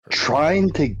Perfect.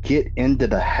 trying to get into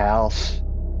the house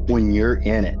when you're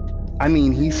in it. I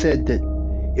mean, he said that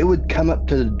it would come up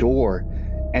to the door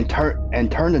and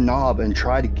turn the knob and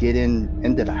try to get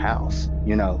into the house,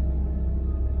 you know.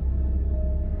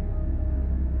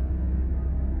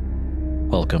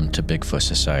 Welcome to Bigfoot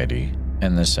Society.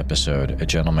 In this episode, a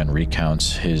gentleman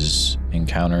recounts his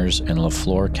encounters in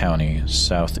LaFleur County,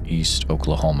 southeast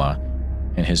Oklahoma,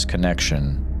 and his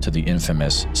connection to the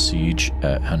infamous siege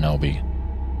at Hanobi.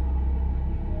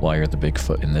 Why are the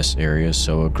Bigfoot in this area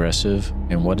so aggressive,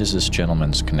 and what is this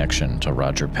gentleman's connection to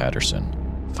Roger Patterson?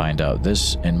 Find out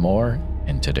this and more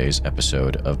in today's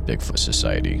episode of Bigfoot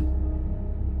Society.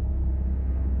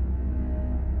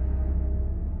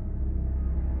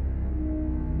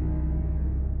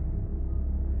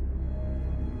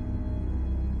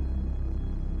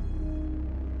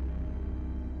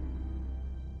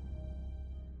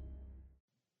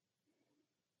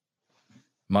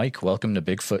 Mike, welcome to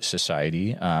Bigfoot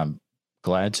Society.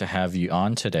 Glad to have you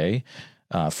on today.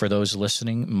 For those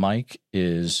listening, Mike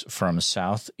is from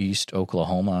southeast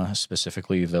Oklahoma,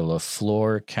 specifically the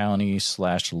LaFleur County /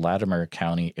 Latimer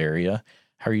County area.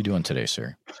 How are you doing today,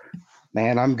 sir?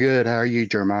 Man, I'm good. How are you,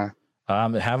 Jeremiah?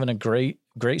 Having a great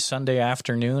Sunday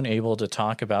afternoon, able to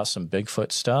talk about some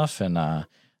Bigfoot stuff, and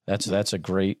that's a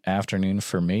great afternoon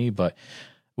for me. But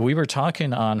we were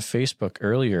talking on Facebook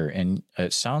earlier, and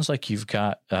it sounds like you've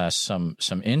got some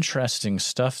interesting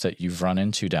stuff that you've run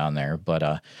into down there.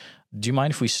 But do you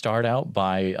mind if we start out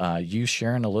by you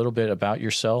sharing a little bit about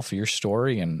yourself, your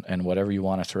story, and whatever you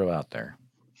want to throw out there?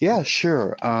 Yeah,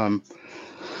 sure.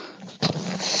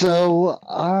 So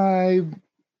I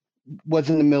was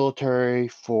in the military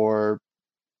for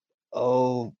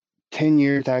 10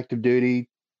 years active duty,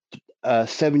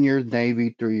 7 years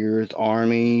Navy, 3 years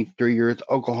Army, 3 years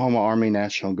Oklahoma Army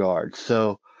National Guard.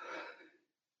 So,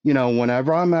 you know,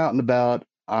 whenever I'm out and about,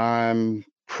 I'm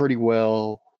pretty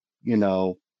well, you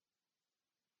know,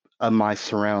 of my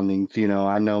surroundings. You know,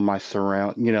 I know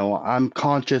I'm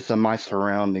conscious of my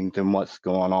surroundings and what's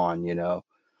going on,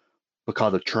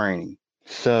 because of training.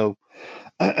 So,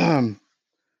 uh,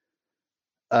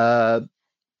 I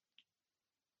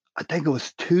think it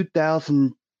was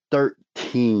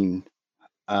 2013,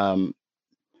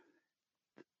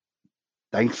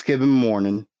 Thanksgiving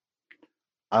morning.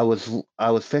 I was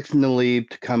fixing to leave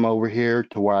to come over here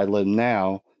to where I live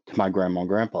now to my grandma and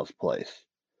grandpa's place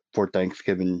for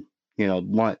Thanksgiving,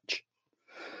 lunch.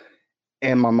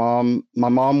 And my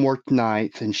mom worked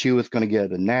nights and she was going to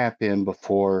get a nap in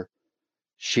before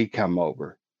she come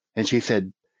over. And she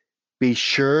said, "Be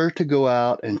sure to go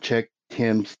out and check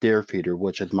Tim's deer feeder,"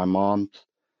 which is my mom's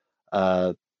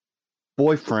uh,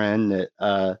 boyfriend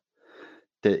that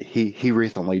he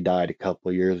recently died a couple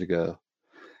of years ago.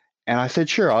 And I said,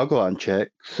 "Sure, I'll go out and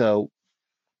check." So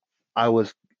I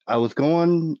was I was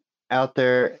going out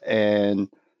there and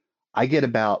I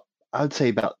would say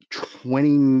about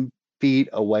 20 feet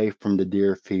away from the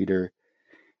deer feeder,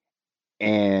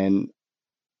 and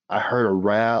I heard a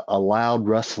loud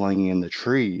rustling in the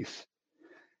trees.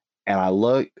 And I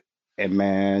looked, and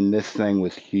man, this thing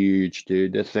was huge,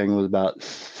 dude. This thing was about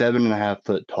 7.5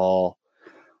 foot tall.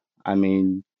 I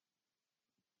mean,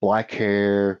 black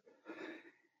hair,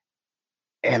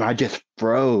 and I just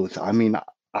froze. I mean,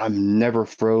 I've never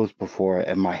froze before,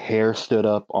 and my hair stood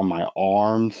up on my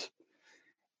arms,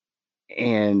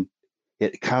 and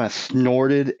it kind of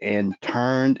snorted and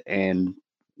turned and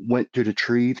went through the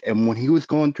trees. And when he was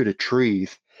going through the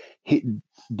trees, he,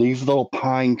 these little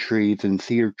pine trees and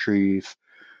cedar trees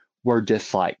were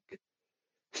just like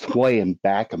swaying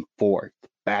back and forth.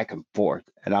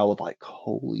 And I was like,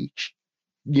 holy,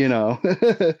 you know.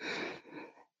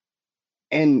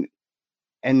 and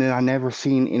and then I never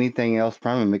seen anything else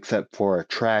from him except for a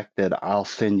track that I'll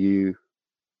send you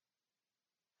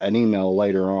an email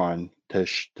later on to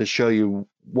show you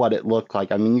what it looked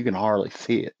like. I mean, you can hardly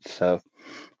see it. So,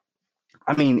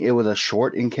 I mean, it was a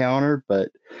short encounter,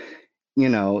 but you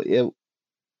know, it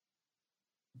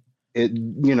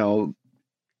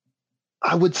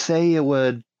I would say it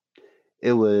was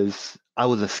I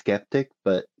was a skeptic,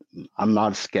 but I'm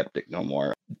not a skeptic no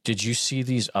more. Did you see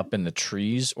these up in the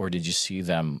trees, or did you see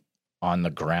them on the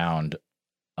ground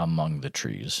among the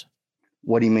trees?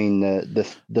 What do you mean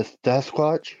the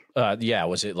Sasquatch? Yeah.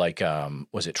 Was it like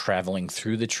was it traveling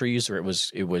through the trees, or it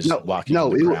was No, walking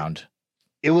on no, the ground?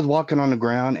 it was walking on the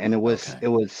ground, and Okay. it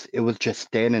was just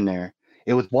standing there.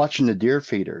 It was watching the deer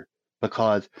feeder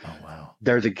because Oh wow.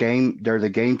 there's a game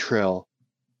trail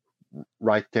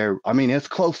right there. I mean, it's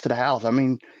close to the house. I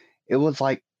mean, it was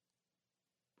like,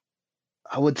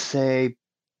 I would say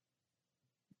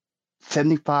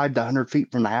 75 to 100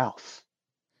 feet from the house.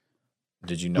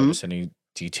 Did you notice any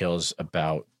details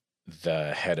about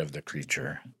the head of the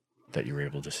creature that you were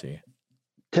able to see?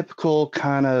 Typical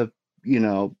kind of,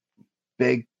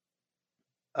 big,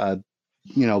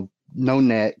 no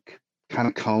neck, kind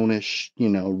of conish,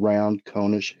 round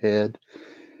conish head.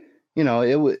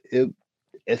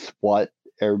 It's what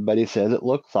everybody says it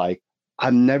looks like.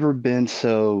 I've never been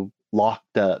so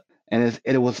locked up, and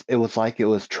it was like it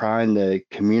was trying to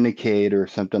communicate or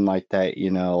something like that.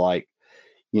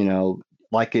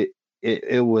 Like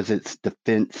it was its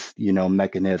defense,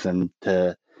 mechanism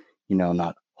to,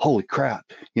 not holy crap,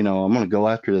 I'm gonna go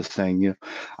after this thing.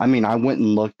 I mean, I went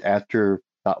and looked after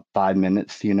about 5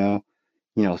 minutes, see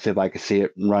if I could see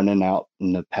it running out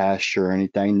in the pasture or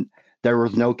anything. There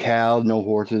was no cow, no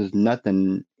horses,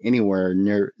 nothing anywhere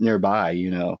nearby.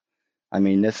 I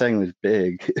mean, this thing was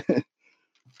big.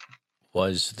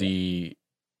 So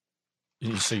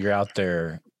you're out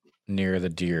there near the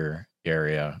deer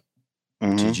area.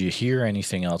 Mhm. Did you hear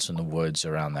anything else in the woods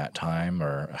around that time,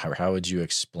 or how would you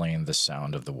explain the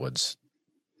sound of the woods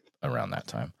around that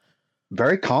time?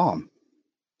 Very calm.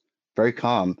 Very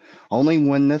calm. Only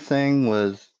when this thing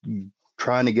was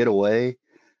trying to get away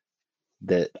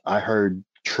that I heard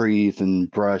trees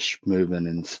and brush moving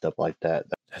and stuff like that.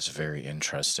 That's very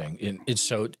interesting.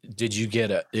 So did you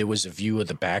get it was a view of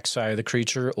the backside of the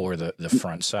creature or the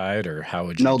front side, or how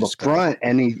would you No, the describe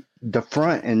it?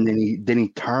 front, and then he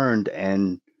turned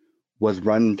and was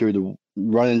running through the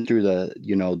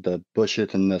the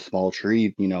bushes and the small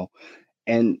trees,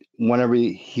 and whenever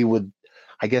he would,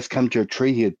 I guess, come to a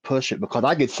tree, he would push it because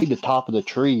I could see the top of the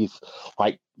trees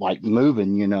like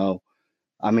moving.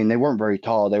 I mean, they weren't very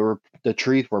tall. The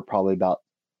trees were probably about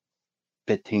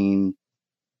 15,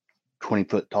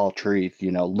 20-foot tall trees,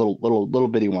 little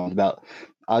bitty ones,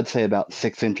 I'd say about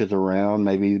 6 inches around,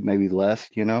 maybe less.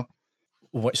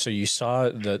 So you saw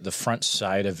the front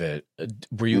side of it.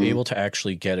 Were you able to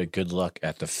actually get a good look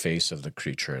at the face of the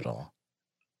creature at all?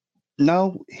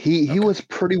 No, he was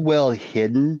pretty well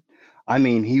hidden. I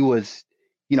mean, he was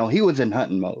in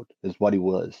hunting mode is what he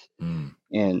was.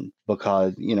 And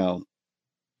because,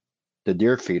 the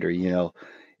deer feeder,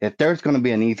 if there's going to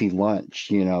be an easy lunch,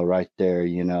 right there,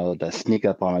 to sneak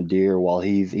up on a deer while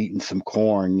he's eating some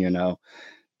corn,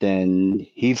 then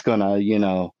he's going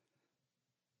to,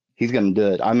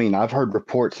 do it. I mean, I've heard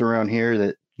reports around here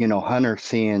that, hunters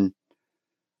seeing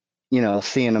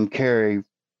them carry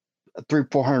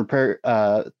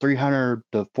 300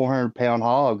 to 400 pound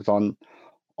hogs on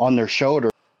their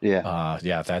shoulder. Yeah.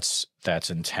 Yeah, that's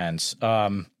intense.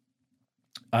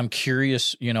 I'm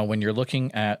curious, when you're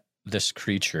looking at this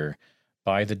creature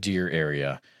by the deer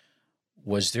area,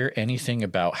 was there anything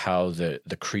about how the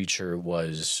creature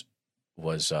was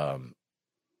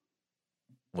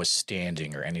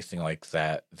standing or anything like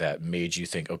that made you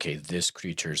think, okay, this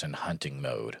creature's in hunting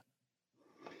mode?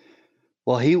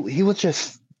 Well, he was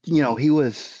just, he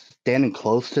was standing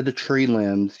close to the tree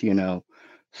limbs,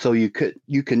 so I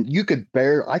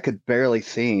could barely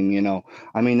see him,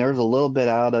 I mean, there's a little bit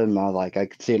out of him. I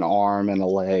could see an arm and a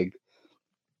leg,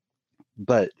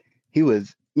 but he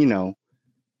was, he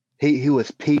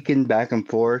was peeking back and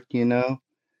forth, and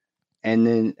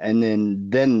then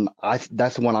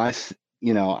that's when I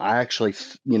actually,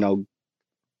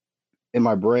 in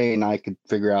my brain, I could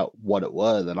figure out what it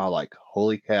was, and I was like,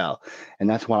 holy cow. And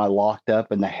that's when I locked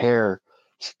up and the hair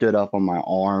stood up on my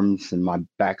arms and my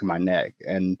back of my neck.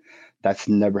 And that's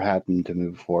never happened to me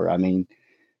before. I mean,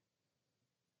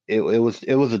 it was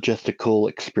just a cool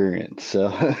experience. So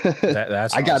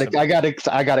that's I got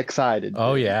excited.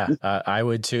 Oh yeah, I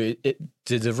would too.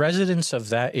 Did the residents of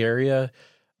that area,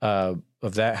 of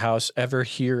that house, ever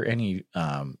hear any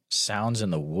sounds in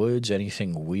the woods?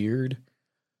 Anything weird?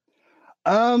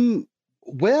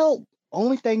 Well,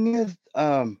 only thing is,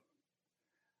 at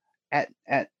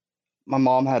my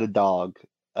mom had a dog,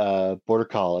 border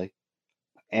collie,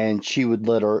 and she would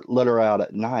let her out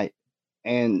at night,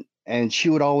 and she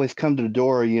would always come to the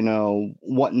door,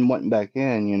 wanting back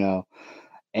in,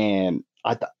 and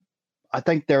I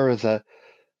think there was a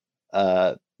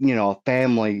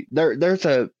family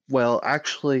well,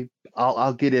 actually,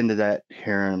 I'll get into that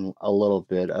here in a little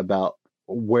bit about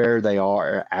where they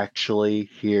are actually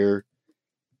here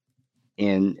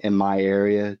in my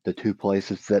area, the two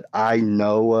places that I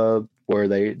know of where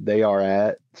they are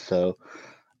at. So,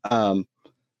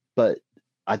 but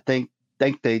I think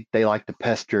they like to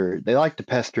pester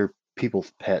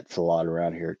people's pets a lot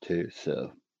around here too.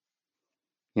 So,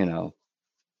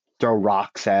 throw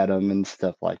rocks at them and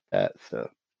stuff like that. So,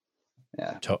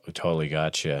 yeah, totally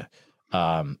gotcha.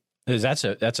 That's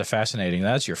a fascinating.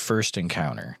 That's your first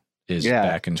encounter.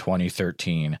 Back in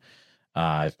 2013,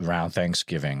 around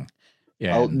Thanksgiving.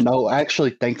 Oh And no,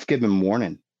 actually Thanksgiving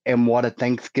morning. And what a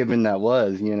Thanksgiving that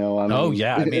was, I oh mean,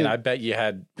 yeah, I mean, I bet you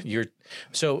had your.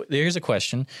 So here's a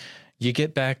question: you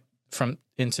get back from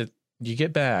into you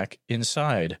get back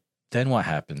inside. Then what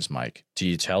happens, Mike? Do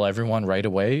you tell everyone right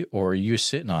away, or are you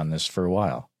sitting on this for a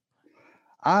while?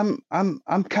 I'm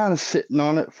kind of sitting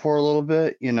on it for a little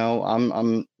bit,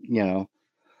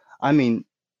 I mean,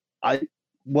 I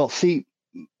well, see,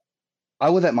 I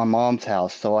was at my mom's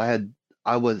house, so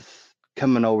I was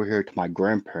coming over here to my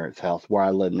grandparents' house where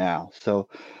I live now. So,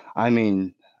 I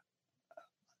mean,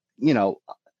 you know,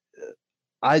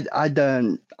 I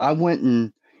went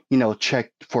and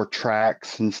checked for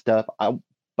tracks and stuff.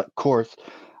 But of course,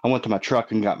 I went to my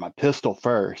truck and got my pistol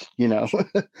first.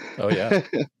 Oh yeah,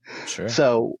 sure.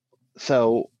 So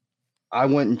so I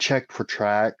went and checked for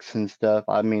tracks and stuff.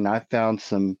 I mean, I found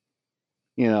some,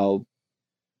 you know,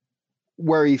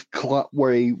 where he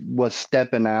was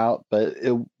stepping out, but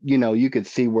you could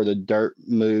see where the dirt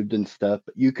moved and stuff,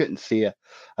 but you couldn't see a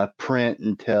print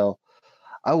until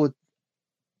I would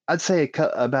I'd say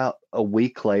about a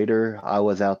week later. I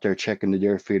was out there checking the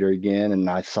deer feeder again, and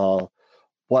I saw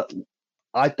what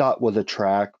I thought was a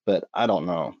track, but I don't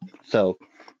know. So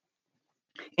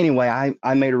anyway,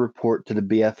 I made a report to the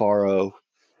BFRO,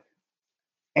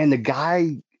 and the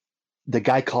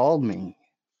guy called me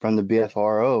from the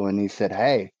BFRO, and he said,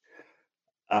 "Hey,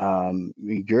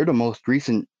 you're the most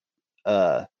recent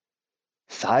uh,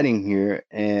 sighting here,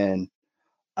 and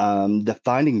the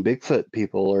Finding Bigfoot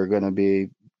people are going to be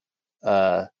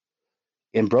uh,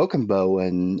 in Broken Bow,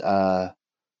 and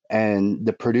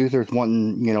the producers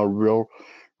wanting real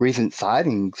recent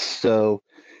sightings." So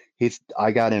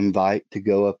I got an invite to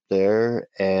go up there,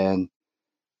 and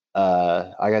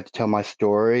I got to tell my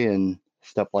story and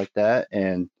stuff like that,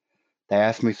 and they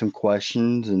asked me some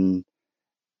questions, and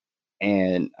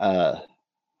and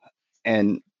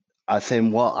I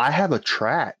said, well, I have a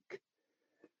track,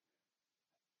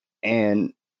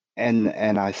 and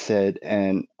and I said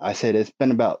it's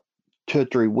been about 2 or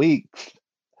 3 weeks,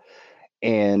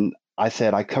 and I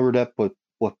said I covered up with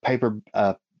paper,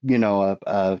 a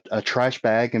trash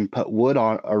bag, and put wood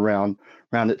on around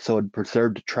it so it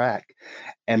preserved the track.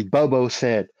 And Bobo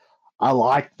said, "I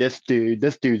like this dude.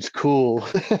 This dude's cool."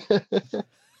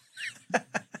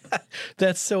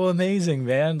 That's so amazing,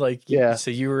 man. Like, Yeah.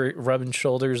 so you were rubbing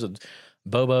shoulders with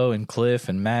Bobo and Cliff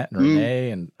and Matt and Mm,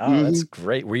 Renee, and oh, that's hmm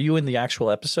great. Were you in the actual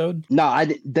episode? No, I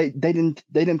didn't.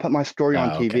 They didn't put my story on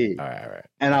Oh, okay. TV. All right, all right.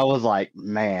 And I was like,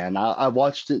 man, I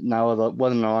watched it, and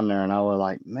wasn't on there, and I was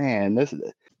like, man, this is.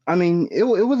 I mean, it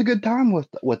was a good time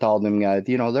with all them guys.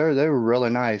 They were really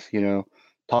nice.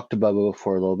 Talked to Bubba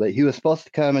for a little bit. He was supposed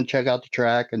to come and check out the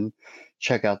track and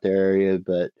check out the area,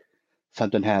 but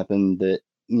something happened that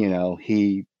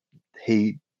he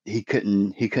he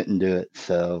couldn't do it.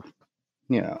 So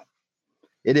you know,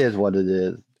 it is what it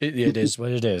is. It is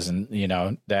what it is, and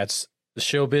that's the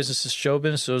show business is show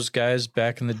business. Those guys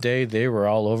back in the day, they were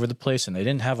all over the place, and they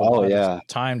didn't have a Oh lot of yeah.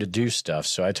 time to do stuff.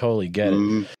 So I totally get it.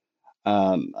 Mhm.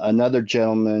 Another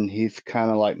gentleman, he's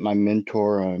kind of like my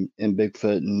mentor in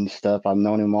Bigfoot and stuff. I've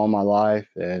known him all my life,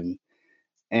 and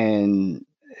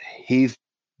he's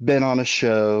been on a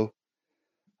show,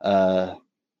 uh,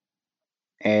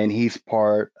 and he's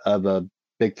part of a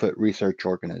Bigfoot research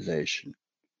organization.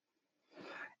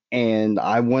 And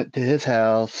I went to his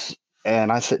house,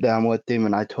 and I sat down with him,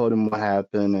 and I told him what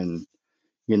happened, and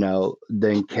the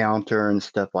encounter and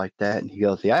stuff like that. And he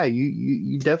goes, "Yeah,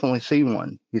 you definitely see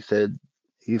one." He said,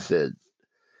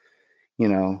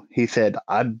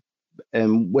 I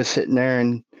and was sitting there,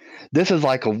 and this is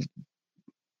like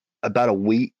about a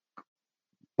week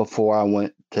before I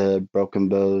went to Broken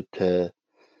Bow to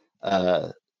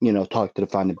talk to the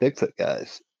Finding Bigfoot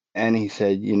guys. And he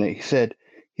said,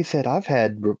 he said I've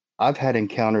had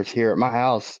encounters here at my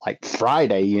house like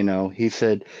Friday. He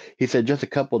said just a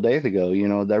couple of days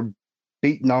ago, they're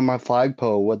beating on my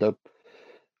flagpole with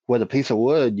a piece of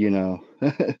wood.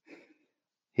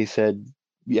 He said,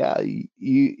 "Yeah,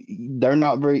 they're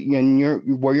not very in your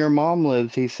where your mom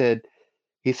lives." He said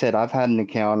I've had an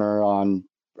encounter on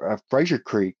Fraser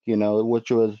Creek,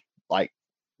 which was like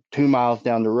 2 miles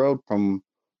down the road from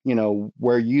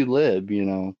where you live.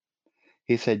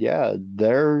 He said, "Yeah,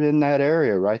 they're in that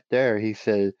area right there." He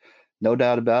said, "No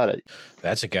doubt about it."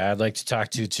 That's a guy I'd like to talk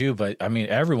to too. But I mean,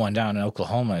 everyone down in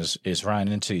Oklahoma is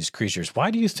running into these creatures.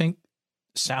 Why do you think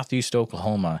Southeast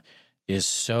Oklahoma is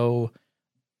so?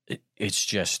 It's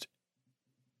just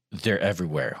they're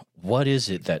everywhere. What is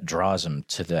it that draws them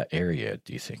to that area?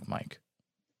 Do you think, Mike?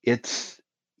 It's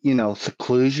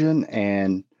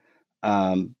seclusion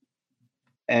um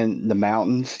and the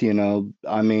mountains.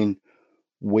 I mean,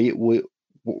 we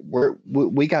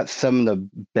we got some of the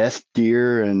best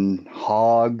deer and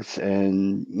hogs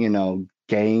and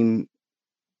game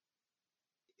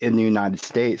in the United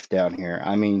States down here.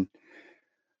 I mean,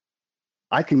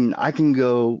 I can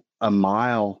go a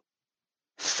mile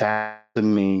south of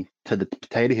me to the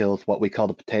potato hills, what we call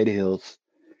the potato hills,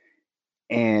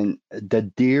 and the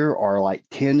deer are like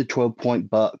 10 to 12 point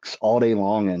bucks all day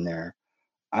long in there.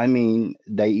 I mean,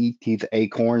 they eat these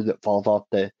acorns that falls off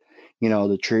the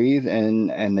trees,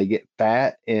 and they get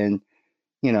fat, and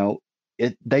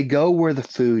they go where the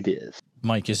food is.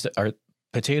 Mike, are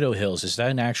Potato Hills, is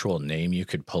that an actual name you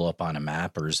could pull up on a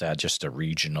map, or is that just a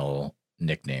regional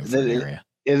nickname for an area?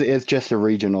 It's just a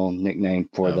regional nickname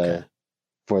for Okay.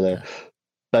 the.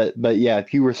 But yeah,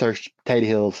 if you research Potato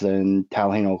Hills in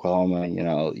Tallahassee, Oklahoma,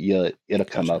 it'll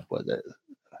come Gotcha. up with it.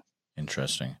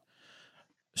 Interesting.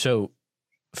 So,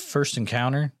 first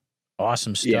encounter,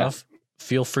 awesome stuff. Yeah.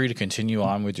 Feel free to continue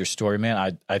on with your story,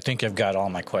 man. I think I've got all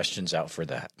my questions out for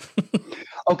that.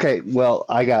 Okay, well,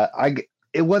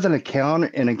 it wasn't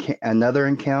another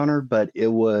encounter, but it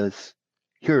was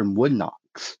here in Wood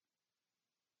Knox.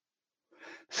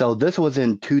 So this was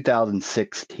in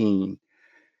 2016,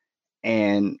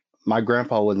 and my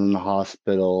grandpa was in the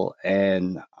hospital,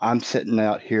 and I'm sitting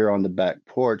out here on the back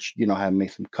porch, having me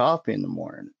some coffee in the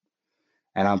morning,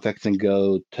 and I'm fixing to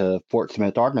go to Fort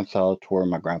Smith, Arkansas, to where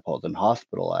my grandpa was in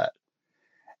hospital at.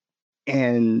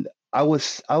 And I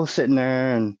was sitting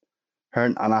there, and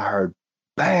I heard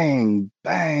bang,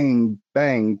 bang,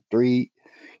 bang, three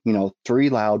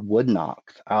loud wood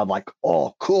knocks. I was like,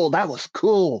 oh, cool, that was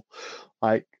cool.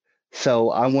 Like,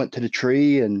 so I went to the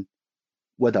tree and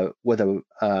with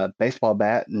a baseball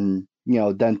bat, and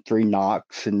done 3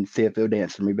 knocks and see if it would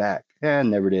answer me back.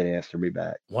 And never did answer me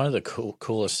back. One of the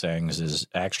coolest things is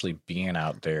actually being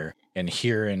out there and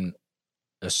hearing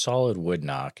a solid wood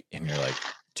knock, and you're like,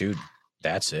 dude,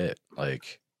 that's it.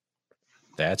 Like,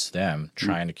 that's them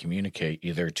trying to communicate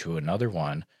either to another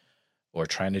one or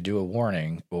trying to do a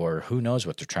warning, or who knows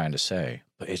what they're trying to say.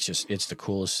 But it's the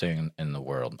coolest thing in the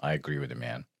world. I agree with you,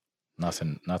 man.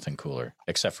 Nothing cooler,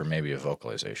 except for maybe a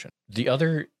vocalization. The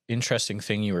other interesting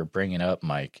thing you were bringing up,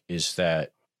 Mike, is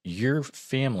that your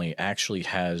family actually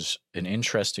has an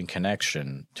interesting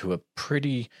connection to a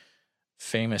pretty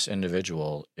famous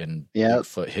individual in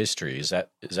Bigfoot history. Is that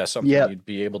something you'd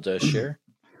be able to share?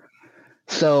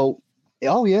 So,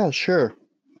 oh yeah, sure.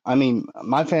 I mean,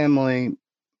 my family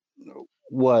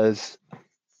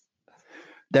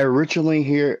they're originally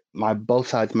here. Both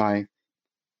sides, my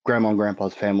grandma and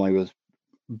grandpa's family was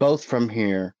both from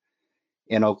here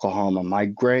in Oklahoma. My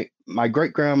great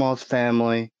grandma's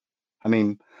family,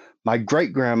 my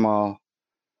great grandma,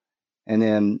 and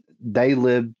then they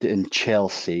lived in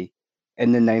Chelsea,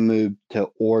 and then they moved to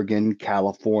Oregon,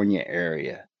 California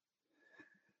area.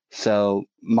 So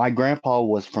my grandpa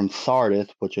was from Sardis,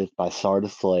 which is by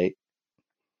Sardis Lake,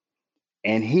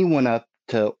 and he went up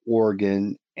to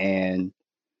Oregon and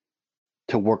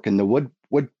to work in the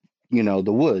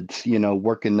the woods,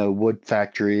 working the wood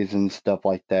factories and stuff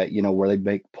like that, where they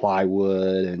make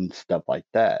plywood and stuff like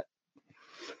that.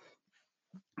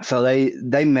 So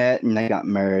they met and they got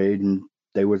married, and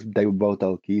they were both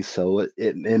Okies, so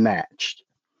it matched.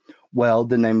 Well,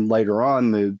 then they later on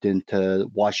moved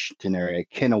into Washington area,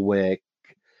 Kennewick,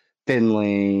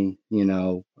 Findlay,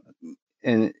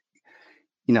 and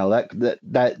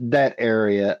that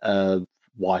area of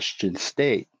Washington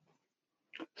State.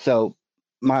 So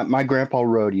my grandpa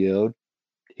rodeoed.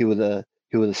 He was a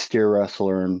steer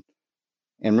wrestler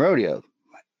and rodeo,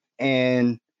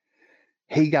 and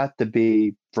he got to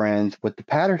be friends with the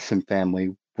Patterson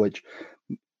family, which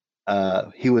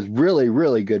he was really,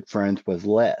 really good friends with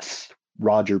Les,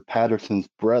 Roger Patterson's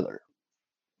brother.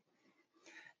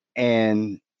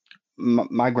 And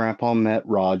my grandpa met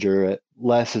Roger at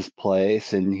Les's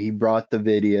place, and he brought the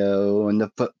video and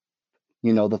the foot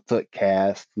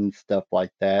cast and stuff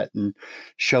like that, and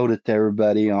showed it to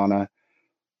everybody on a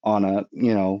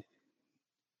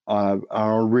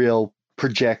real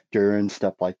projector and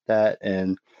stuff like that.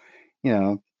 And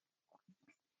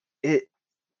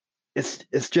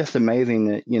it's just amazing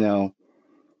that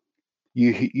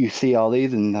you see all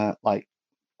these, and that, like,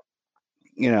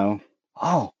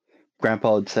 oh,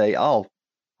 grandpa would say, oh,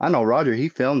 I know Roger, he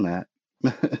filmed that.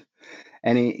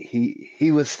 And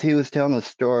he was telling the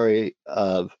story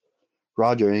of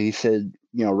Roger. He said,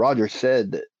 Roger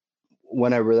said that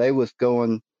whenever they was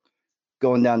going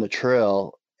down the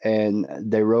trail, and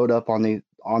they rode up on this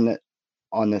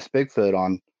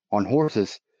Bigfoot on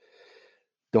horses,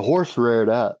 the horse reared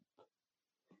up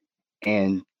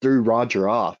and threw Roger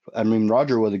off. I mean,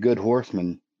 Roger was a good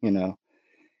horseman,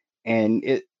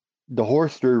 and the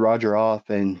horse threw Roger off,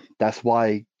 and that's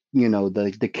why,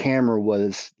 the camera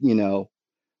was,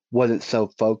 wasn't so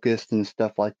focused and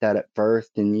stuff like that at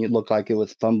first, and it looked like it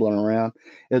was fumbling around.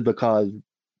 It's because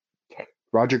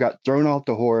Roger got thrown off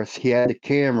the horse. He had the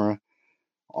camera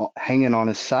hanging on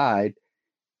his side,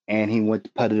 and he went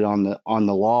to put it on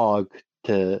the log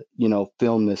to,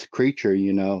 film this creature,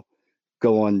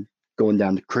 going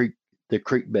down the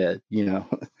creek bed.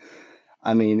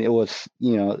 I mean, it was,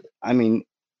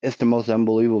 it's the most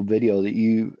unbelievable video that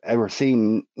you ever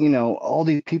seen. All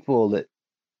these people that,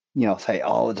 say,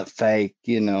 oh, it's a fake,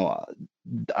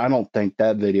 I don't think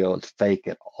that video is fake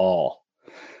at all.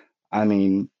 I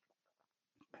mean,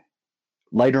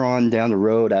 later on down the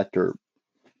road, after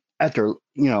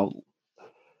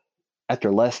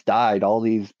Les died, all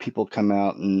these people come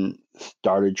out and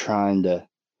started trying to,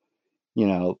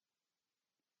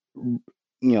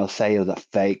 say it was a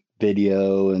fake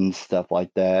video and stuff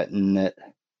like that, and that,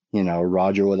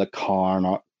 Roger was a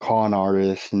con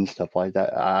artist and stuff like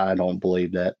that. I don't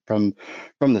believe that. From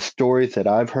the stories that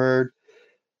I've heard,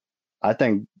 I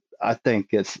think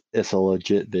it's a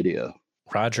legit video.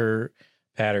 Roger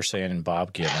Patterson and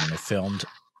Bob Gibbon, they filmed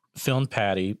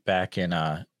Patty back in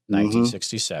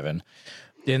 1967.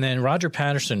 And then Roger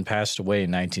Patterson passed away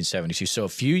in 1972. So a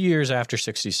few years after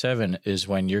 67 is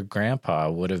when your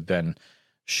grandpa would have been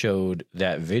showed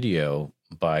that video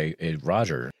by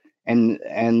Roger. And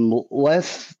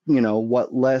Les,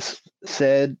 what Les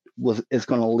said is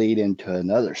going to lead into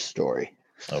another story.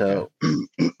 Okay.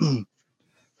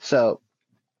 So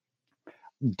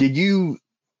did you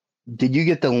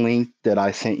get the link that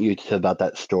I sent you to about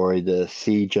that story, the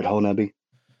siege at Honabi?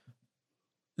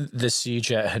 The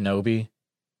siege at Honabi?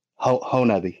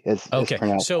 Honabi. It's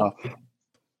pronounced. So,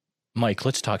 Mike,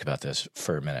 let's talk about this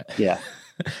for a minute. Yeah.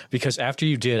 Because after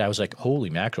you did, I was like,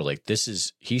 holy mackerel, like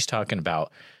he's talking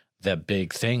about the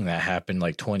big thing that happened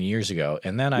like 20 years ago.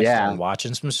 And then I started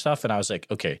watching some stuff and I was like,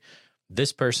 okay,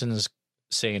 this person's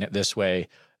saying it this way.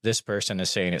 This person is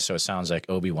saying it. So it sounds like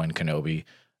Obi-Wan Kenobi.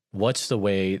 What's the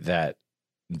way that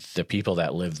the people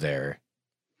that live there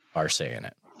are saying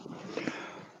it?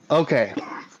 Okay.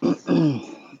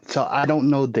 So I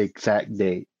don't know the exact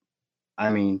date.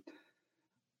 I mean,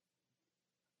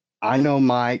 I know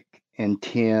Mike and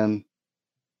Tim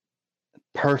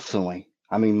personally.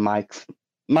 I mean, Mike's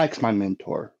my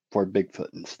mentor for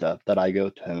Bigfoot and stuff that I go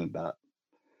to him about.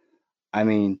 I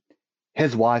mean,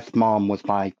 his wife's mom was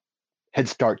my Head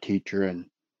Start teacher and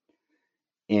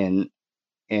when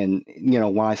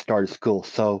I started school.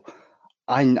 So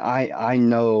I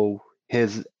know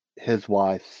his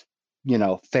wife's,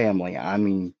 family. I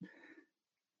mean,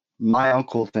 my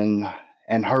uncles and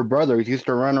her brothers used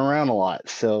to run around a lot.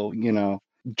 So,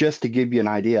 just to give you an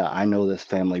idea, I know this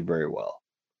family very well.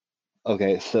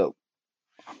 Okay, so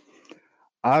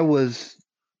I was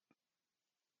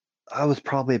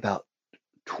probably about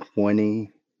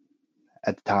 20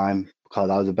 at the time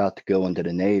because I was about to go into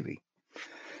the Navy.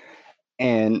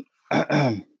 And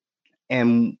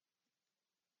and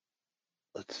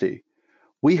let's see,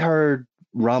 we heard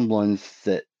rumblings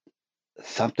that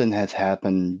something has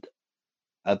happened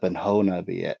up in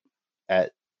Honabi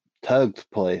at Tug's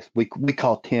place. We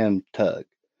call Tim Tug.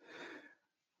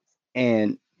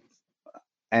 And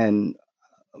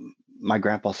my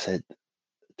grandpa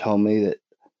told me that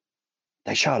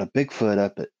they shot a Bigfoot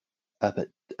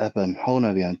up in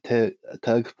Honabi on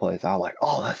Tug's place. I was like,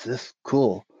 oh, that's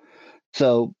cool.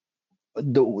 So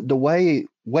the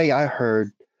way I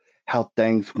heard how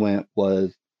things went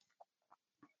was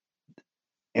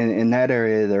in that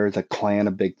area there was a clan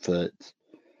of Bigfoots,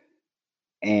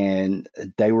 and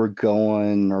they were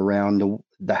going around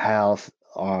the house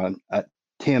at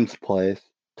Tim's place,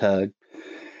 Tug,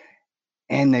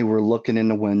 and they were looking in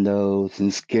the windows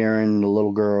and scaring the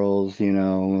little girls,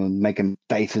 and making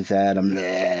faces at them,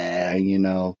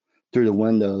 through the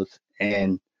windows,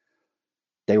 and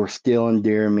they were stealing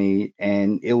deer meat,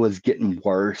 and it was getting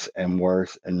worse and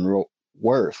worse and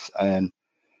worse. And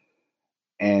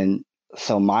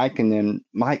so Mike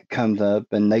comes up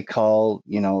and they call,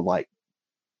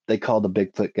 they call the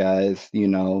Bigfoot guys,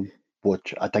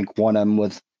 which I think one of them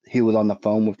was on the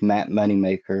phone with Matt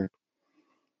Moneymaker.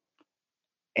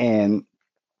 And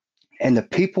the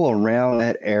people around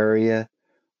that area,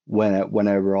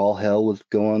 whenever all hell was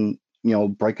going,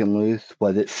 breaking loose,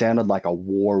 it sounded like a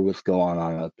war was going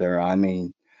on up there. I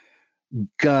mean,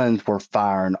 guns were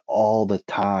firing all the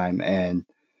time, and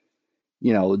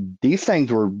these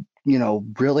things were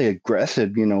really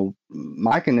aggressive.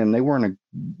 Mike and them, they weren't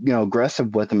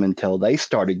aggressive with them until they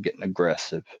started getting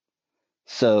aggressive.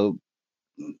 So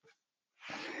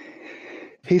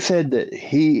he said that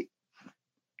he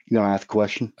You gonna ask a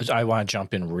question? I want to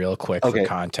jump in real quick for Okay.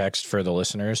 context for the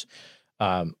listeners.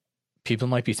 People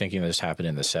might be thinking this happened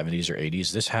in the 70s or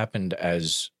 80s.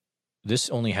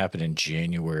 This only happened in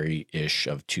January-ish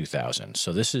of 2000.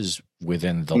 So this is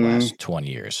within the last 20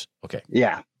 years. Okay.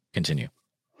 Yeah. Continue.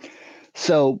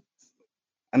 So,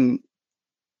 I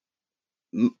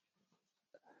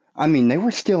mean, they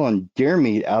were still on deer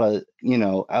meat out of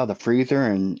the freezer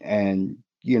and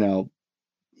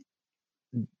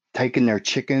taking their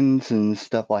chickens and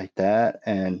stuff like that.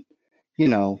 And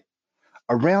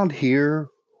around here,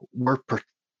 we're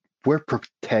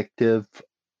protective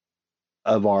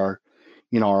of our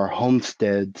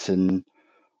homesteads and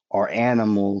our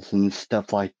animals and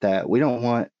stuff like that. We don't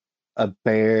want a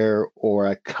bear or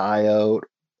a coyote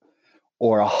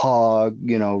or a hog,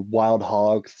 wild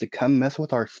hogs to come mess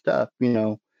with our stuff.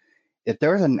 If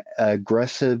there's an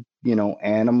aggressive,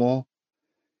 animal,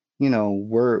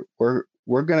 we're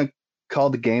gonna call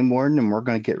the game warden and we're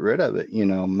gonna get rid of it.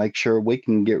 Make sure we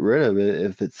can get rid of it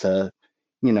if it's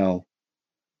you know,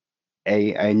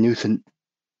 a nuisance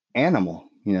animal.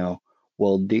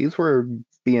 Well, these were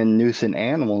being nuisance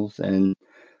animals, and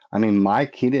I mean,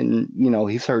 Mike, he didn't,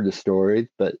 he's heard the stories,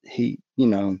 but he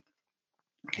didn't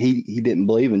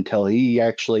believe until he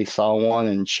actually saw one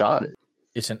and shot it.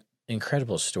 It's an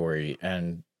incredible story,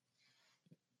 and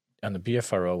on the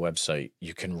BFRO website,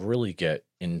 you can really get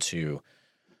into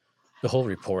the whole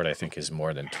report. I think is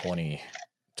more than 20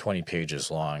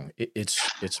 pages long.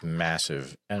 It's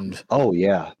massive. And oh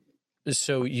yeah.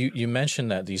 So you mentioned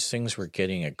that these things were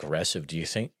getting aggressive. Do you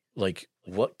think, like,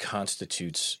 what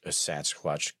constitutes a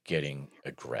Sasquatch getting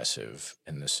aggressive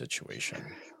in this situation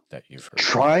that you've heard?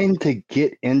 Trying to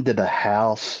get into the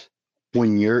house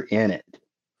when you're in it.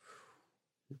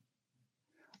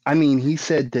 I mean, he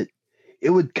said that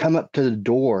it would come up to the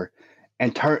door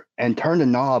and turn the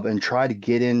knob and try to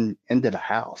get into the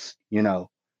house.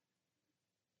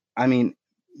 I mean,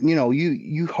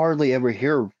 you hardly ever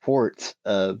hear reports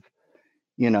of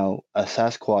a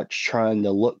Sasquatch trying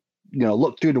to look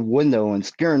through the window and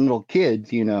scaring little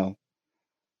kids.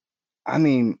 I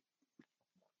mean,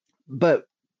 but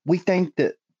we think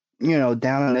that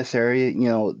down in this area,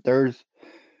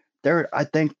 I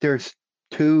think there's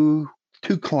two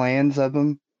clans of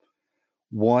them,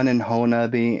 one in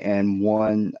Honabi and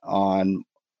one on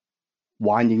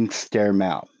Winding Stair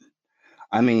Mountain.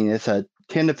 I mean, it's a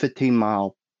 10 to 15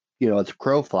 mile, it's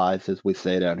crow flies, as we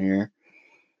say down here,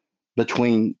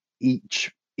 between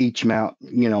each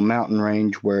mountain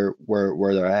range where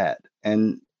they're at.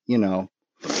 And,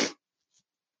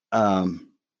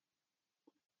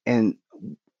 and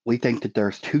we think that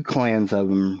there's two clans of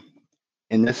them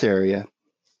in this area.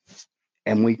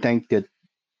 And we think that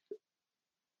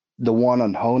the one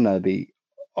on Honabi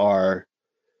are,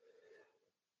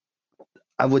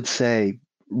 I would say,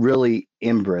 really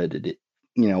inbred it in.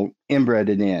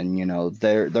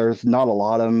 There's not a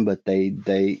lot of them, but they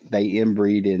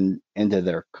inbreed into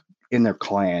their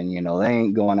clan. They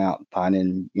ain't going out and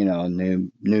finding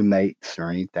new mates or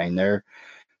anything. They're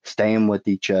staying with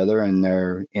each other and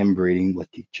they're inbreeding with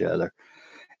each other.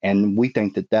 And we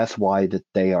think that that's why that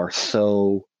they are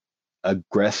so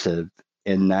aggressive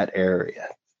in that area.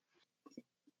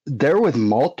 There was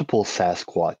multiple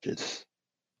Sasquatches.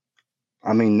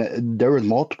 I mean, there was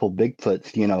multiple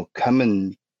Bigfoots,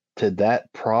 coming to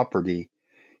that property,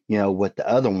 with the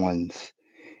other ones.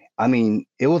 I mean,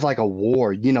 it was like a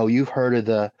war. You've heard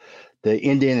of the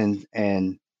Indian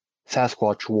and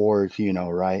Sasquatch wars,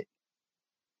 right?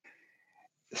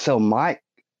 So Mike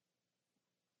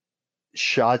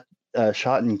shot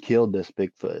and killed this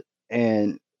Bigfoot,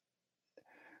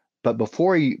 but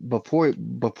before he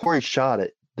shot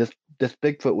it, this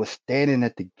Bigfoot was standing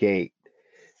at the gate,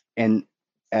 and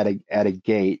at a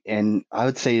gate, and I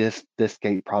would say this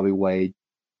gate probably weighed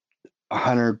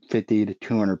 150 to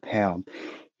 200 pounds.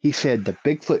 He said the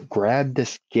Bigfoot grabbed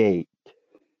this gate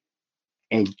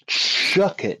and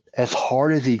shook it as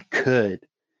hard as he could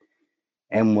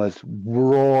and was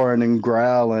roaring and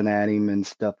growling at him and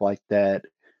stuff like that.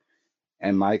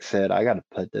 And Mike said, I got to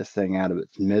put this thing out of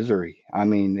its misery. I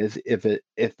mean,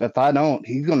 if I don't,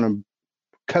 he's going to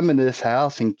come into this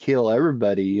house and kill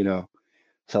everybody,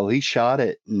 So he shot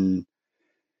it and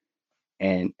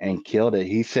killed it.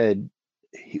 He said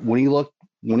when he looked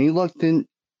into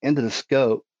the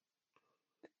scope,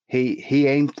 he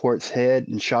aimed for its head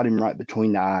and shot him right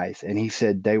between the eyes. And he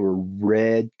said they were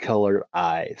red colored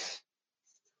eyes.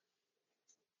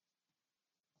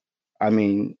 I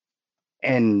mean,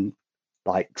 and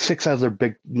like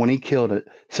when he killed it,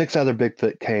 6 other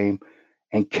Bigfoot came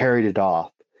and carried it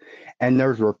off. And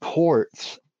there's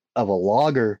reports of a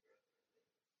logger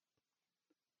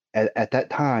at that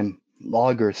time,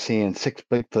 loggers seeing 6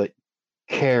 Bigfoot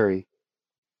carry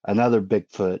another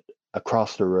Bigfoot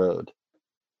across the road,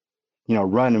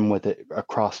 running with it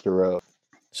across the road.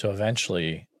 So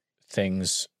eventually,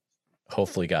 things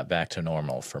hopefully got back to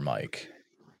normal for Mike.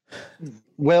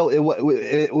 Well, it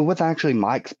wasn't actually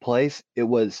Mike's place. It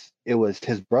was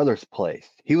his brother's place.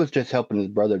 He was just helping his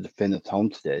brother defend his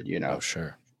homestead, Oh,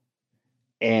 sure.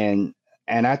 And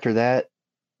after that,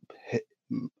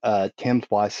 Tim's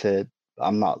wife said,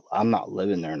 I'm not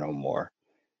living there no more."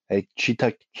 She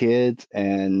took the kids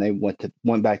and they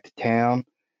went back to town,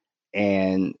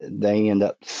 and they end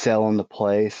up selling the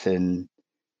place, and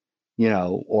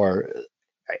or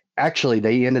actually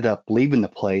they ended up leaving the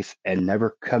place and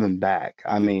never coming back.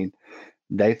 I mean,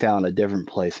 they found a different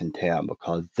place in town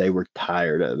because they were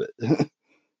tired of it.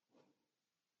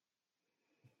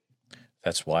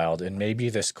 That's wild. And maybe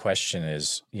this question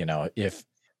is, if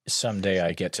someday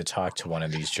I get to talk to one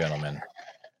of these gentlemen,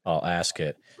 I'll ask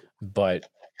it. But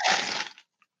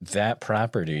that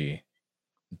property,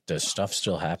 does stuff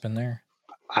still happen there?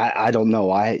 I don't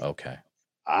know. Okay.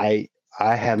 I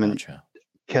haven't Gotcha.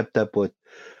 kept up with,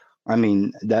 I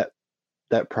mean, that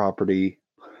property,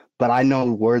 but I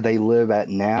know where they live at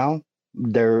now.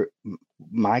 They're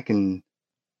Mike and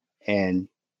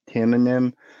Tim and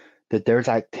them, that there's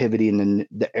activity in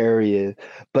the area,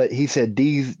 but he said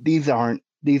these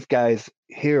guys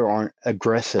here aren't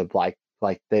aggressive like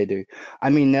they do. I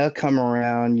mean, they'll come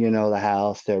around, the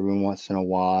house every once in a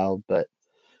while, but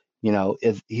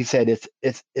if he said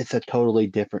it's a totally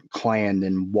different clan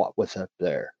than what was up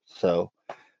there. So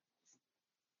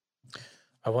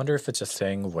I wonder if it's a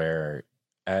thing where,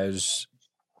 as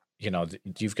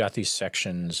you've got these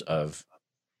sections of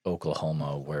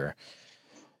Oklahoma where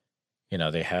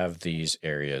they have these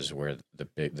areas where the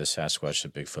Sasquatch, the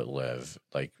Bigfoot live,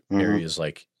 like areas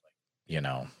like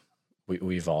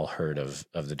we've all heard of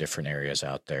the different areas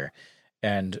out there,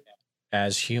 and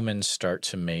as humans start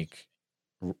to make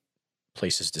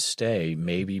places to stay,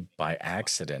 maybe by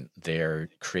accident they're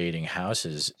creating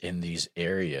houses in these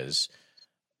areas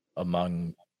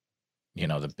among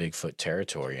the Bigfoot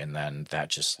territory, and then that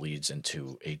just leads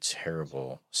into a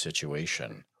terrible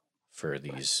situation for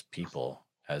these people,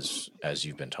 as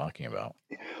you've been talking about.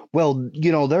 well,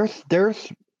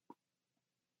 there's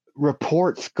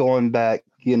reports going back,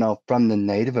 from the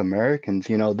Native Americans.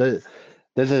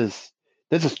 This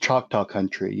is Choctaw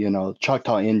country,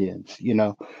 Choctaw Indians,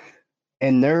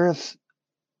 and there's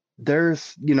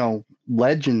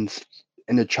legends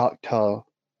in the Choctaw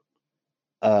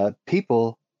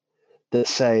people that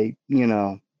say,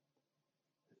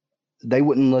 they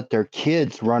wouldn't let their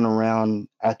kids run around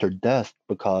after dusk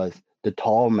because the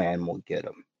tall man will get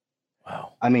them.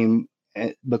 Wow. I mean,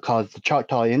 because the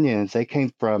Choctaw Indians, they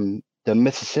came from the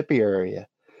Mississippi area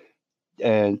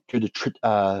and through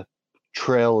the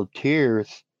Trail of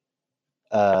Tears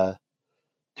to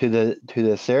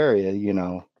this area.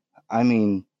 I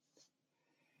mean,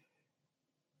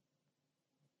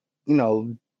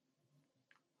 and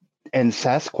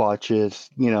Sasquatch is,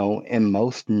 in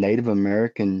most Native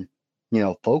American,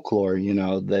 folklore,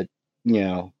 that,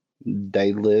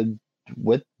 they lived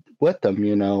with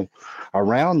them,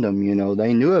 around them,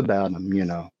 they knew about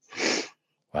them.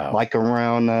 Wow. Like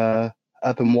around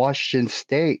up in Washington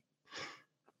State,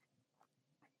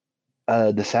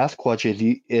 the Sasquatch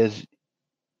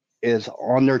is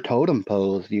on their totem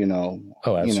poles,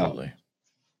 Oh, absolutely.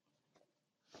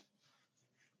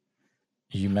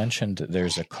 You mentioned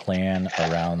there's a clan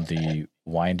around the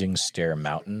Winding Stair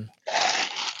Mountain.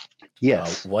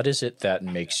 Yes. What is it that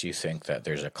makes you think that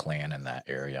there's a clan in that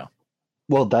area?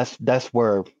 Well, that's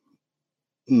where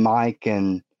Mike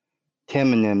and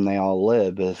Tim and them, they all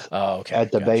live, is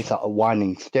at the base of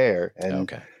Winding Stair.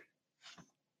 And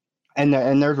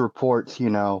and there's reports,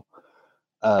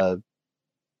 of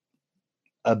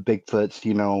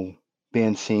Bigfoots,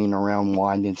 being seen around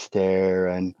Winding Stair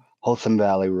and Wholesome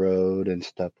Valley Road and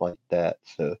stuff like that.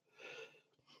 So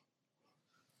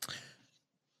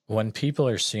when people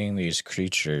are seeing these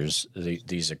creatures,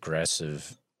 these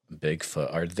aggressive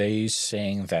Bigfoot, are they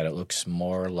saying that it looks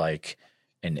more like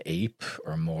an ape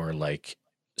or more like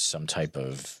some type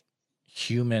of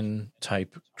human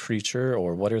type creature,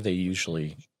 or what are they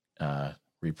usually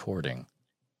reporting?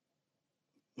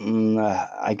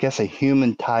 I guess a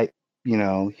human type,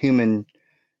 human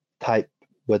type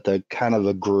with a kind of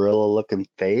a gorilla looking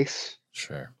face.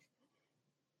 Sure.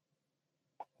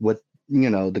 With,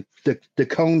 the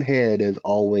cone head is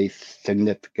always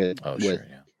significant. Oh, sure,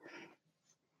 yeah.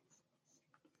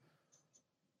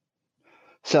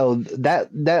 So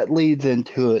that leads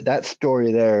into it. That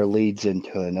story there leads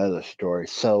into another story.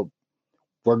 So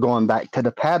we're going back to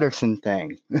the Patterson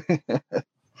thing.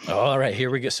 All right,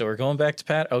 here we go. So we're going back to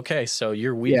Pat. Okay, so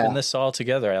you're weaving this all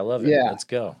together. I love it. Yeah. Let's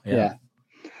go. Yeah.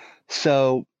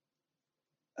 So,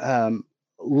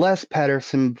 Les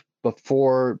Patterson,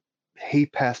 before he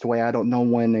passed away, I don't know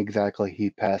when exactly he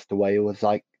passed away. It was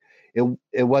like,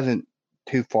 it wasn't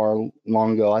too far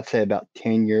long ago. I'd say about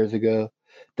 10 years ago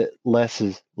that Les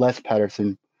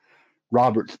Patterson,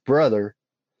 Robert's brother,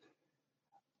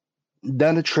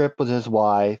 done a trip with his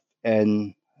wife,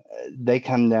 and they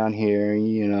come down here,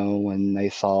 and they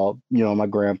saw, my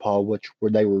grandpa, where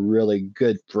they were really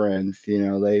good friends,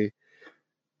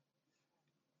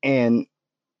 and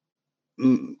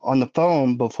on the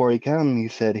phone before he came, he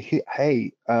said,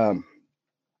 "Hey, I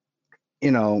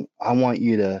want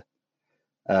you to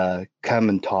come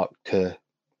and talk to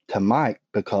Mike,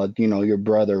 because your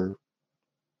brother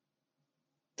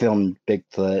filmed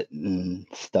Bigfoot and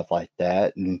stuff like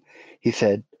that." And he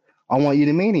said, "I want you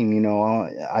to meet him.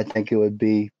 I think it would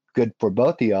be good for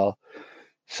both of y'all."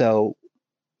 So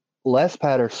Les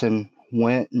Patterson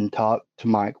went and talked to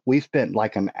Mike. We spent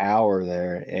like an hour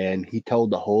there, and he told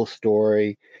the whole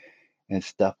story and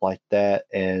stuff like that.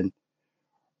 And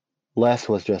Les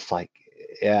was just like,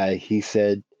 yeah, he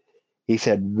said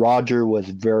Roger was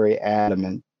very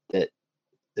adamant that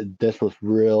this was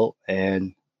real.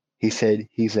 And he said,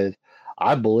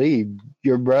 "I believe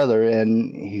your brother."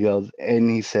 And he goes, and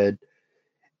he said,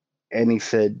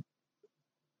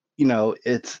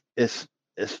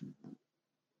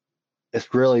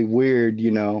 it's really weird,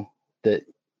 that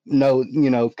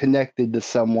connected to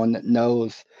someone that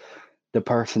knows the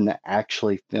person that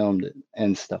actually filmed it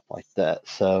and stuff like that.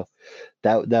 So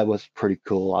that was pretty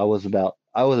cool. I was about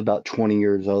 20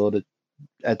 years old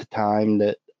at the time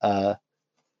that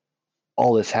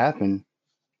all this happened,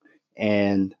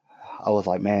 and I was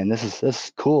like, man, this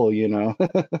is cool,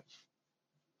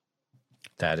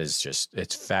 That is just,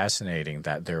 it's fascinating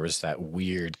that there was that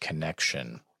weird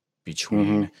connection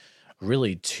between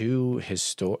really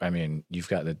you've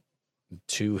got the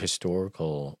two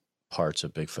historical parts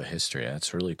of Bigfoot history.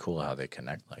 That's really cool how they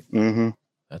connect like that.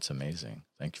 That's amazing.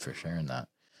 Thank you for sharing that.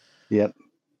 Yep.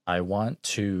 I want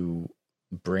to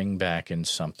bring back in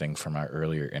something from our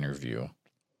earlier interview.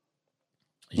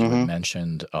 You had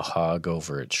mentioned a hog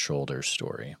over its shoulder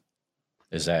story.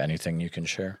 Is that anything you can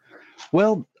share?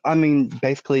 Well, I mean,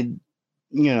 basically,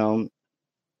 I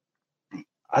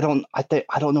don't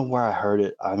know where I heard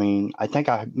it. I mean, I think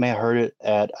I may have heard it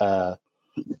at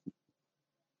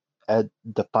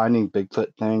the Finding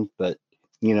Bigfoot thing, but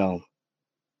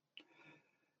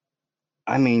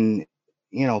I mean,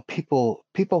 people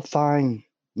find,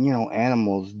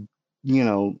 animals,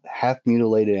 half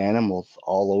mutilated animals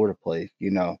all over the place,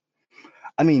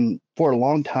 I mean, for a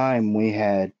long time we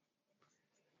had,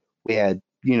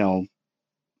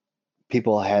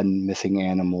 people had missing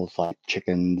animals like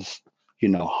chickens,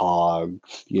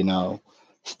 hogs,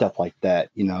 stuff like that.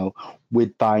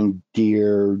 We'd find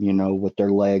deer, with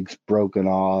their legs broken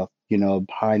off,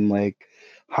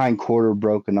 hind quarter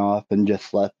broken off and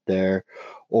just left there,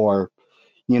 or,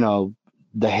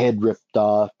 the head ripped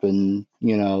off and,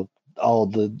 all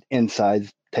the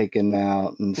insides taken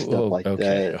out and stuff like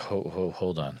that.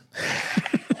 Hold on.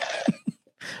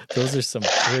 Those are some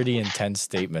pretty intense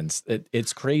statements.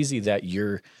 It's crazy that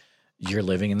you're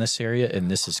living in this area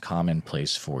and this is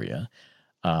commonplace for you.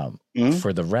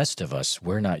 For the rest of us,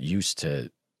 we're not used to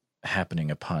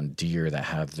happening upon deer that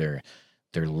have their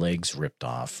legs ripped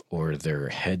off or their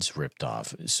heads ripped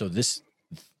off. So this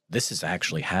is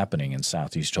actually happening in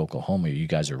Southeast Oklahoma. You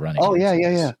guys are running. Oh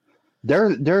yeah.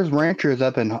 There's ranchers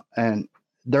up and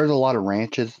there's a lot of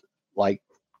ranches like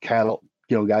cattle,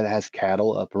 guy that has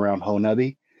cattle up around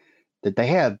Honubby, that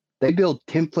they build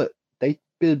 10-foot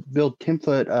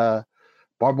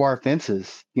barbed wire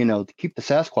fences, to keep the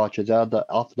Sasquatches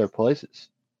off of their places.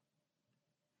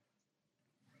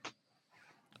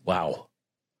 Wow.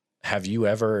 Have you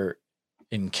ever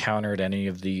encountered any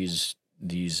of these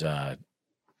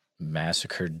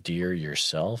massacred deer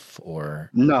yourself,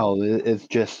 or? No, it's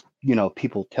just,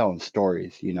 people telling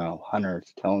stories,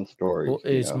 hunters telling stories.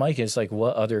 Well, Mike, it's like,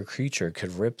 what other creature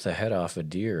could rip the head off a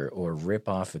deer or rip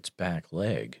off its back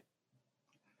leg?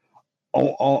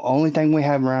 Only thing we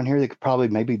have around here that could probably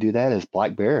maybe do that is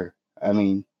black bear. I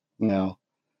mean,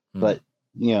 but,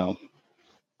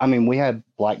 I mean, we have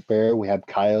black bear, we have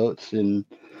coyotes, and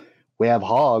we have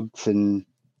hogs and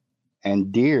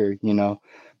deer,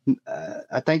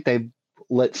 I think they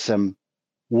let some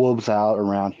wolves out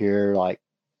around here like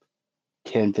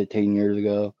 10, 15 years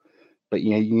ago, but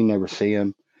you never see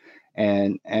them.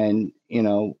 And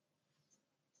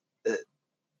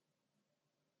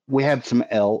we have some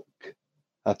elk,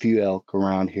 a few elk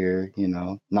around here,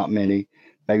 not many,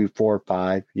 maybe 4 or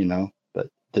 5, but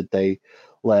that they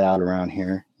let out around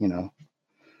here.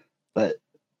 But,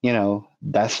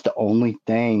 that's the only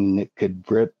thing that could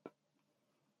rip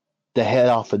the head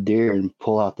off a deer and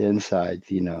pull out the insides,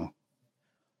 and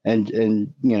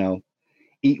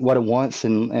eat what it wants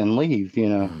and leave.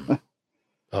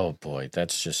 Oh boy,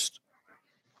 that's just.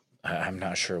 I'm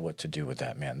not sure what to do with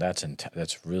that, man.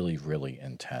 That's really, really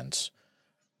intense.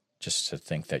 Just to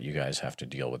think that you guys have to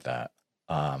deal with that.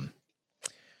 Are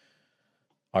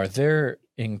there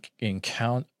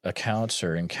accounts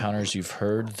or encounters you've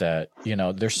heard that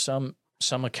there's some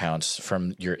accounts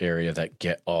from your area that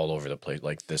get all over the place,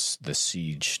 like the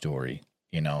siege story.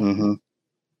 Mm-hmm.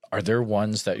 Are there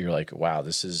ones that you're like, wow,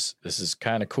 this is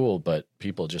kind of cool, but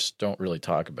people just don't really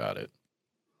talk about it?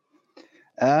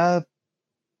 I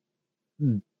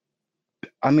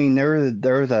mean,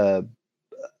 there's a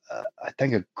I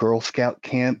think a Girl Scout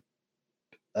camp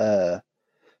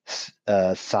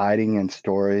sighting and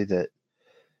story that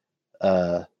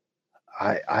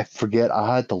I forget.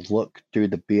 I had to look through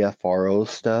the BFRO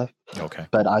stuff. Okay.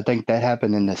 But I think that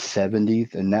happened in the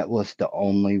 70s, and that was the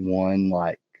only one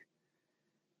like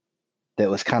that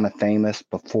was kind of famous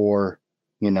before,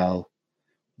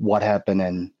 what happened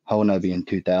in Honabi in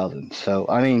 2000. So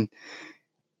I mean,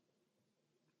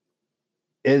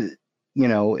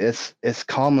 it's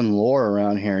common lore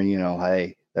around here.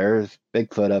 Hey, there's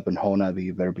Bigfoot up in Honabi.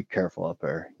 You better be careful up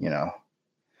there.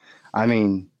 I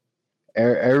mean,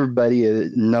 everybody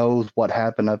knows what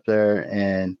happened up there,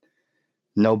 and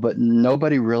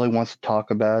nobody really wants to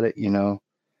talk about it.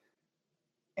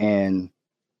 And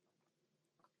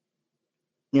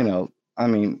I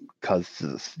mean, because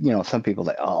some people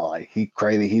say, oh, like, he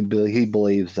crazy, he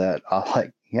believes that. I'm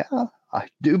like, yeah, I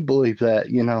do believe that.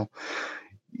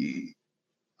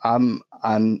 I'm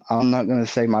not gonna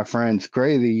say my friend's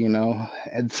crazy, and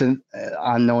since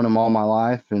I've known him all my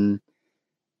life, and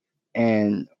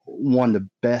one of the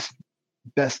best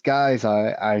guys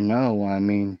I know. I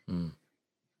mean,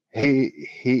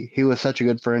 he was such a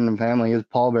good friend and family. He was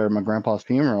pallbearer at my grandpa's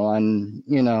funeral, and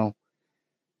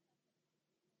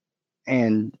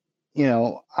I'm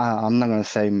not gonna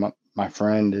say my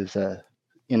friend is a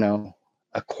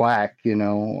quack,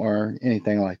 or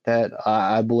anything like that.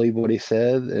 I believe what he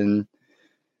said, and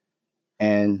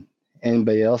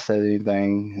anybody else says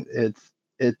anything, it's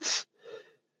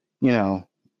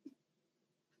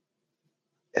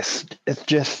it's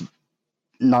just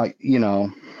not,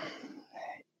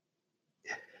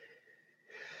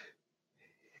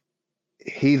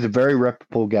 he's a very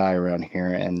reputable guy around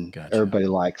here, and Gotcha. Everybody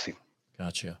likes him.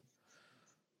 Gotcha.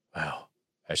 Wow,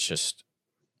 that's just.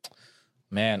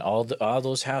 Man, all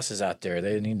those houses out there,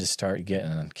 they need to start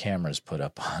getting cameras put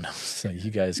up on them so you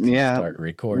guys can start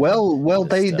recording. Well,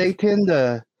 they tend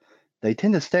to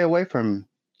stay away from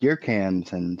gear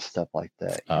cams and stuff like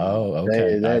that. Oh,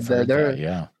 okay. I've heard that,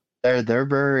 yeah. They're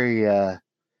very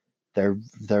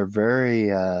they're very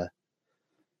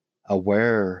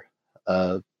aware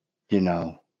of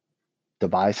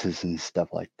devices and stuff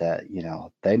like that.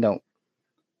 They don't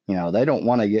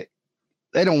want to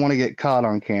get caught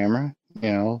on camera.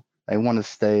 They want to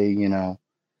stay,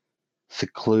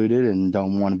 secluded and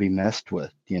don't want to be messed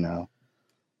with. You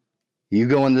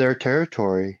go into their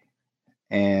territory,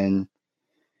 and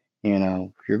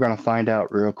you're going to find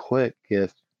out real quick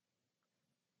if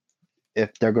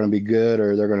they're going to be good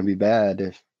or they're going to be bad.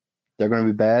 If they're going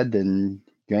to be bad, then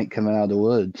you ain't coming out of the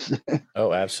woods.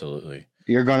 Oh, absolutely.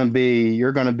 You're going to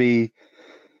be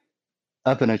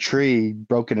up in a tree,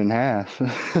 broken in half.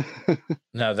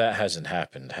 Now that hasn't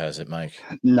happened, has it, Mike?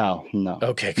 No.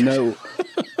 Okay. Good.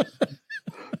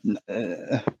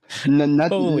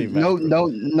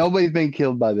 Nobody's been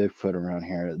killed by Bigfoot around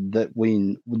here that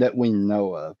we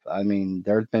know of. I mean,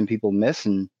 there's been people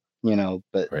missing,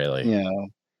 but really,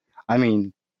 I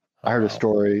mean, I heard a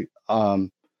story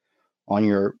on one of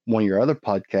your other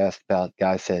podcasts about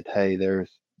guy said, hey, there's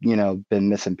been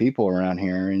missing people around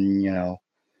here, and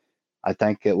I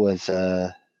think it was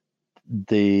the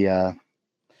I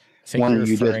think one you're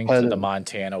referring to the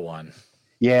Montana one.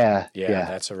 Yeah,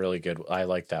 that's a really good. I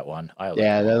like that one. That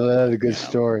was a good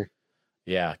story.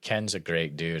 Yeah, Ken's a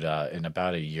great dude. In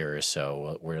about a year or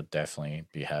so, we'll definitely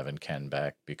be having Ken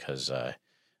back because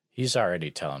he's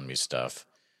already telling me stuff.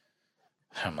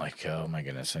 I'm like, oh my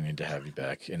goodness, I need to have you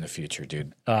back in the future,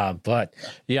 dude. But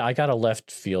yeah, I got a left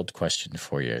field question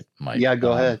for you, Mike. Yeah,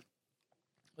 go ahead.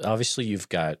 Obviously, you've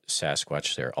got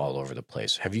Sasquatch there all over the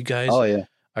place. Have you guys? Oh yeah.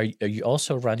 Are you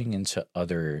also running into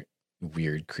other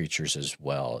weird creatures as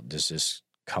well? Does this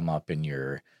come up in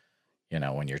your,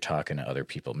 when you're talking to other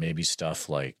people? Maybe stuff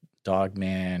like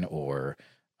Dogman or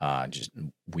just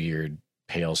weird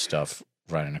pale stuff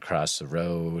running across the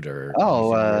road or anything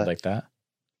weird like that?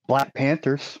 Black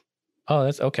Panthers. Oh,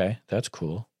 that's okay. That's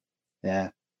cool. Yeah.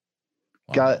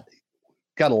 Wow.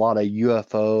 Got a lot of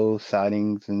UFO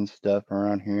sightings and stuff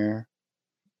around here.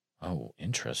 Oh,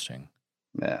 interesting.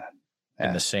 Yeah.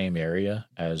 In the same area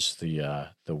as the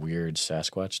weird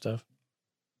Sasquatch stuff?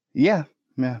 Yeah.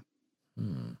 I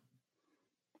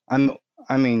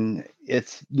mean,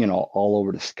 it's, all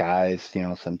over the skies,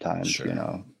 sometimes, Sure.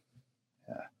 Yeah.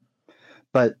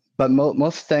 But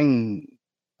most of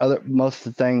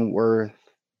the thing we're,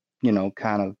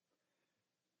 kind of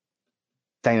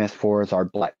famous for is our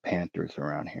Black Panthers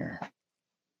around here.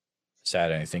 Is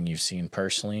that anything you've seen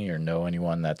personally or know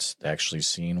anyone that's actually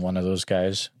seen one of those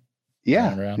guys?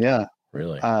 Yeah. Around? Yeah.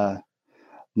 Really? My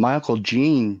Uncle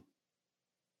Gene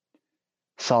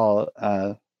saw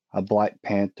a Black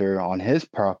Panther on his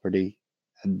property.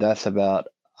 That's about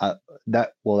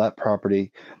that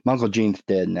property. My Uncle Gene's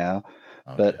dead now,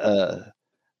 okay.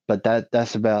 but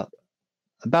that's about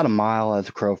a mile as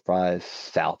a crow flies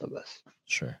south of us.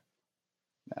 Sure.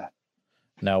 Yeah.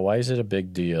 Now, why is it a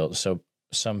big deal? So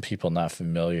some people not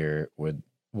familiar with,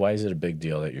 why is it a big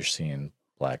deal that you're seeing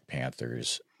Black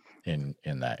Panthers in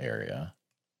that area?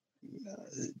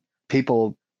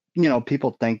 People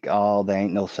think, oh, there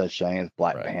ain't no such thing as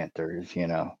Black Panthers.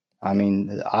 I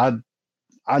mean, I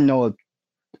know of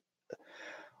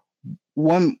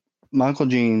one. My Uncle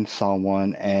Gene saw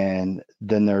one, and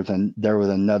then there was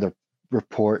another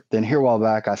report. Then here a while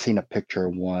back, I seen a picture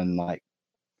of one like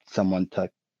someone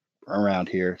took around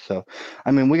here. So,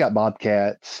 I mean, we got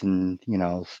bobcats and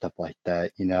stuff like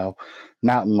that.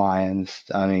 Mountain lions.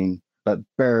 I mean, but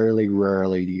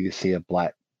rarely do you see a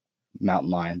black mountain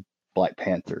lion, Black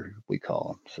Panther, we call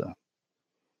them. So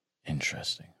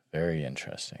interesting, very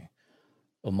interesting.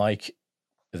 Well, Mike,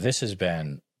 this has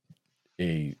been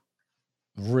a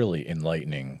really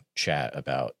enlightening chat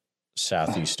about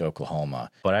Southeast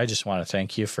Oklahoma. But I just want to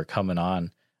thank you for coming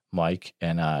on, Mike,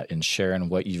 and sharing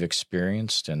what you've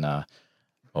experienced and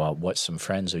what some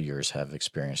friends of yours have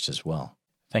experienced as well.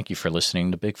 Thank you for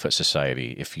listening to Bigfoot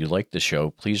Society. If you like the show,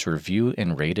 please review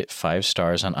and rate it 5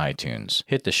 stars on iTunes.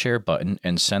 Hit the share button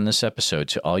and send this episode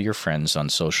to all your friends on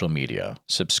social media.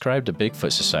 Subscribe to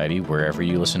Bigfoot Society wherever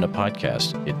you listen to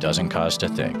podcasts. It doesn't cost a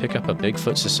thing. Pick up a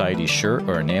Bigfoot Society shirt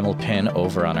or enamel pin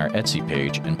over on our Etsy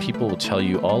page, and people will tell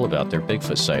you all about their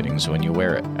Bigfoot sightings when you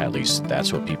wear it. At least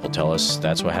that's what people tell us.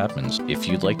 That's what happens. If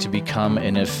you'd like to become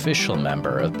an official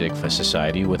member of Bigfoot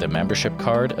Society with a membership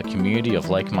card, a community of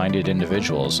like-minded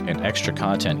individuals, and extra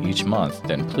content each month,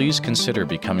 then please consider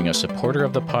becoming a supporter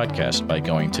of the podcast by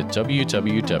going to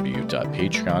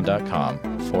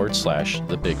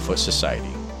www.patreon.com/The Bigfoot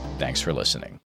Society. Thanks for listening.